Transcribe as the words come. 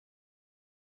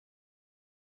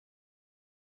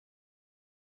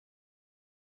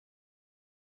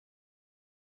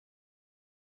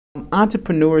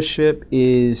Entrepreneurship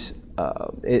is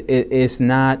it's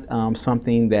not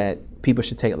something that people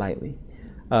should take lightly.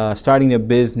 Starting a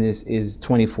business is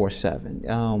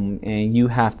 24/7, and you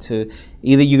have to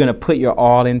either you're going to put your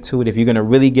all into it if you're going to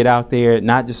really get out there,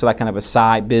 not just like kind of a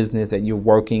side business that you're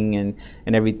working and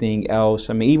everything else.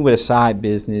 I mean, even with a side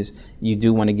business, you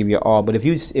do want to give your all. But if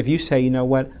you say, you know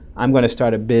what, I'm going to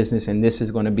start a business and this is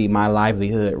going to be my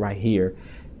livelihood right here,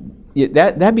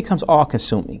 that becomes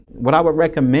all-consuming. What I would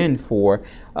recommend for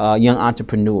young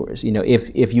entrepreneurs,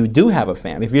 if you do have a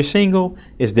family, if you're single,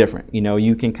 it's different.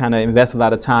 You can kind of invest a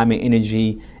lot of time and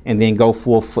energy, and then go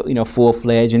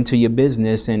full-fledged into your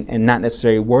business, and not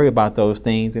necessarily worry about those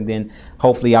things. And then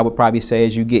hopefully, I would probably say,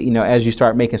 as you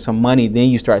start making some money, then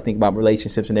you start thinking about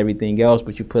relationships and everything else.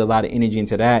 But you put a lot of energy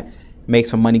into that, make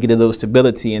some money, get a little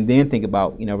stability, and then think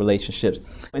about relationships.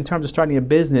 In terms of starting a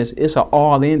business, it's an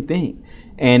all-in thing.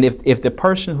 And if the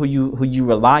person who you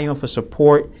rely on for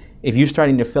support, if you're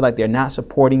starting to feel like they're not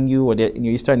supporting you, or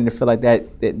you're starting to feel like that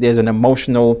there's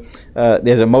emotional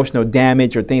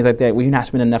damage or things like that, well, you're not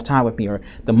spending enough time with me, or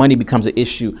the money becomes an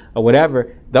issue, or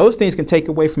whatever, those things can take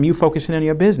away from you focusing on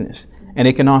your business, and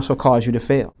it can also cause you to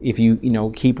fail if you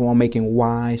keep on making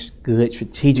wise, good,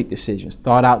 strategic decisions,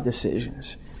 thought out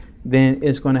decisions. Then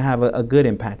it's going to have a good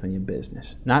impact on your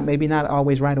business. Maybe not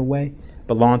always right away,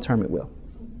 but long term it will.